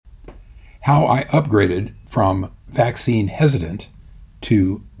how I upgraded from vaccine hesitant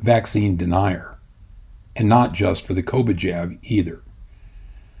to vaccine denier, and not just for the COVID jab either.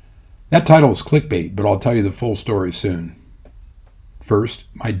 That title is clickbait, but I'll tell you the full story soon. First,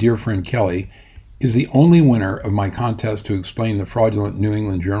 my dear friend Kelly is the only winner of my contest to explain the fraudulent New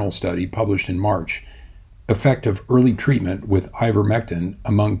England Journal study published in March, effective early treatment with ivermectin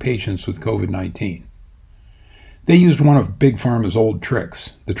among patients with COVID-19. They used one of Big Pharma's old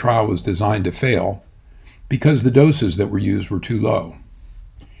tricks. The trial was designed to fail because the doses that were used were too low.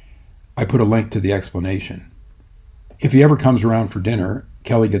 I put a link to the explanation. If he ever comes around for dinner,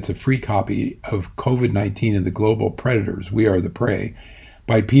 Kelly gets a free copy of COVID-19 and the Global Predators, We Are the Prey,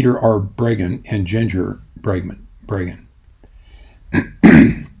 by Peter R. Breggin and Ginger Breggin.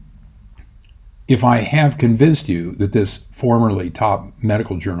 If I have convinced you that this formerly top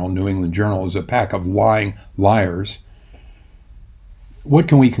medical journal, New England Journal, is a pack of lying liars, what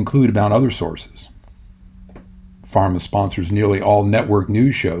can we conclude about other sources? Pharma sponsors nearly all network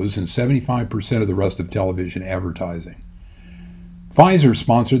news shows and 75% of the rest of television advertising. Pfizer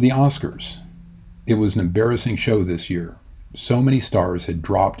sponsored the Oscars. It was an embarrassing show this year. So many stars had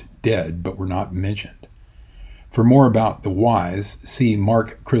dropped dead but were not mentioned. For more about the whys, see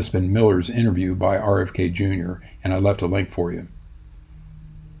Mark Crispin Miller's interview by RFK Jr., and I left a link for you.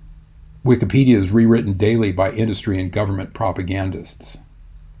 Wikipedia is rewritten daily by industry and government propagandists.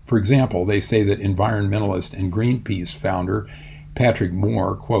 For example, they say that environmentalist and Greenpeace founder Patrick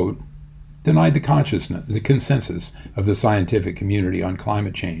Moore, quote, denied the consensus of the scientific community on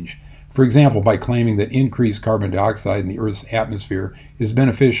climate change. For example, by claiming that increased carbon dioxide in the Earth's atmosphere is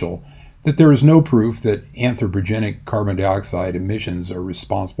beneficial, that there is no proof that anthropogenic carbon dioxide emissions are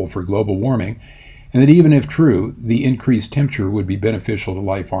responsible for global warming, and that even if true, the increased temperature would be beneficial to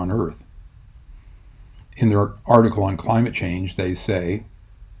life on Earth. In their article on climate change, they say,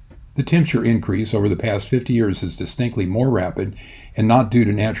 the temperature increase over the past 50 years is distinctly more rapid and not due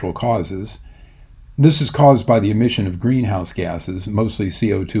to natural causes. This is caused by the emission of greenhouse gases, mostly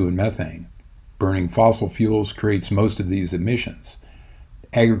CO2 and methane. Burning fossil fuels creates most of these emissions.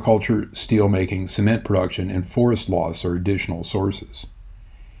 Agriculture, steelmaking, cement production, and forest loss are additional sources.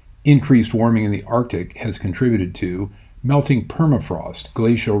 Increased warming in the Arctic has contributed to melting permafrost,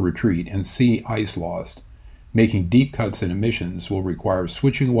 glacial retreat, and sea ice loss. Making deep cuts in emissions will require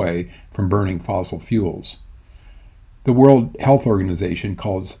switching away from burning fossil fuels. The World Health Organization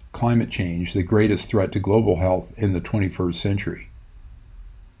calls climate change the greatest threat to global health in the 21st century.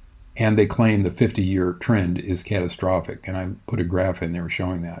 And they claim the 50-year trend is catastrophic, and I put a graph in there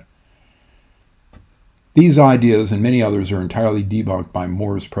showing that. These ideas and many others are entirely debunked by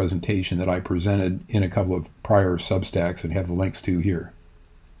Moore's presentation that I presented in a couple of prior Substacks and have the links to here.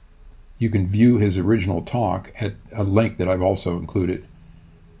 You can view his original talk at a link that I've also included.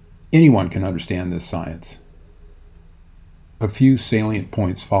 Anyone can understand this science. A few salient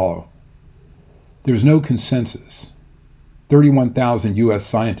points follow. There's no consensus. 31,000 U.S.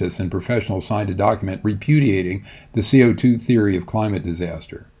 scientists and professionals signed a document repudiating the CO2 theory of climate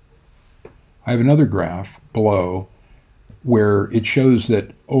disaster. I have another graph below where it shows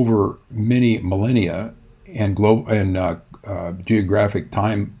that over many millennia and geographic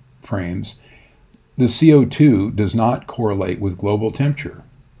time frames, the CO2 does not correlate with global temperature.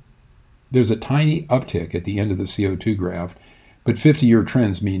 There's a tiny uptick at the end of the CO2 graph, but 50-year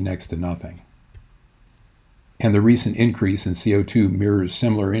trends mean next to nothing. And the recent increase in CO2 mirrors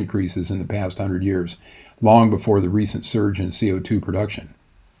similar increases in the past 100 years, long before the recent surge in CO2 production.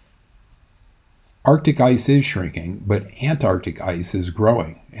 Arctic ice is shrinking, but Antarctic ice is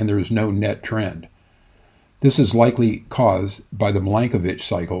growing, and there is no net trend. This is likely caused by the Milankovitch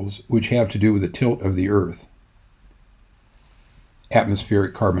cycles, which have to do with the tilt of the Earth.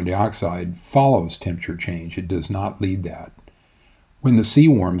 Atmospheric carbon dioxide follows temperature change. It does not lead that. When the sea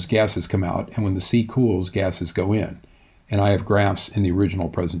warms, gases come out, and when the sea cools, gases go in. And I have graphs in the original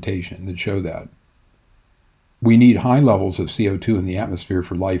presentation that show that. We need high levels of CO2 in the atmosphere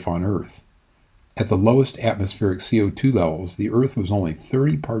for life on Earth. At the lowest atmospheric CO2 levels, the Earth was only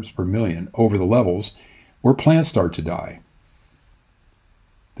 30 parts per million over the levels where plants start to die.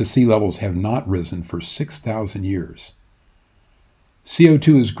 The sea levels have not risen for 6,000 years.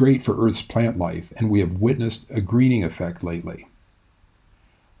 CO2 is great for Earth's plant life, and we have witnessed a greening effect lately.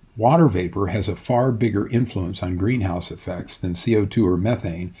 Water vapor has a far bigger influence on greenhouse effects than CO2 or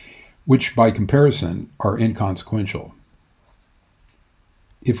methane, which by comparison are inconsequential.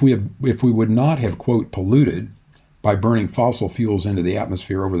 If we would not have, quote, polluted by burning fossil fuels into the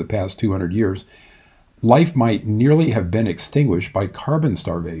atmosphere over the past 200 years, life might nearly have been extinguished by carbon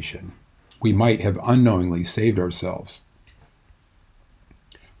starvation. We might have unknowingly saved ourselves.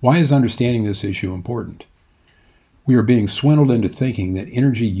 Why is understanding this issue important? We are being swindled into thinking that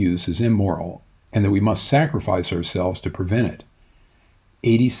energy use is immoral and that we must sacrifice ourselves to prevent it.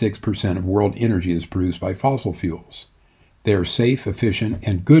 86% of world energy is produced by fossil fuels. They are safe, efficient,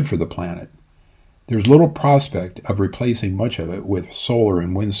 and good for the planet. There's little prospect of replacing much of it with solar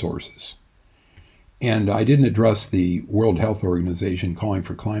and wind sources. And I didn't address the World Health Organization calling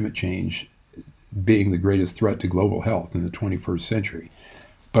for climate change being the greatest threat to global health in the 21st century.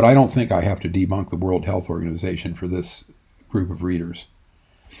 But I don't think I have to debunk the World Health Organization for this group of readers.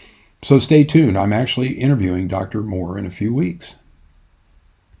 So stay tuned. I'm actually interviewing Dr. Moore in a few weeks.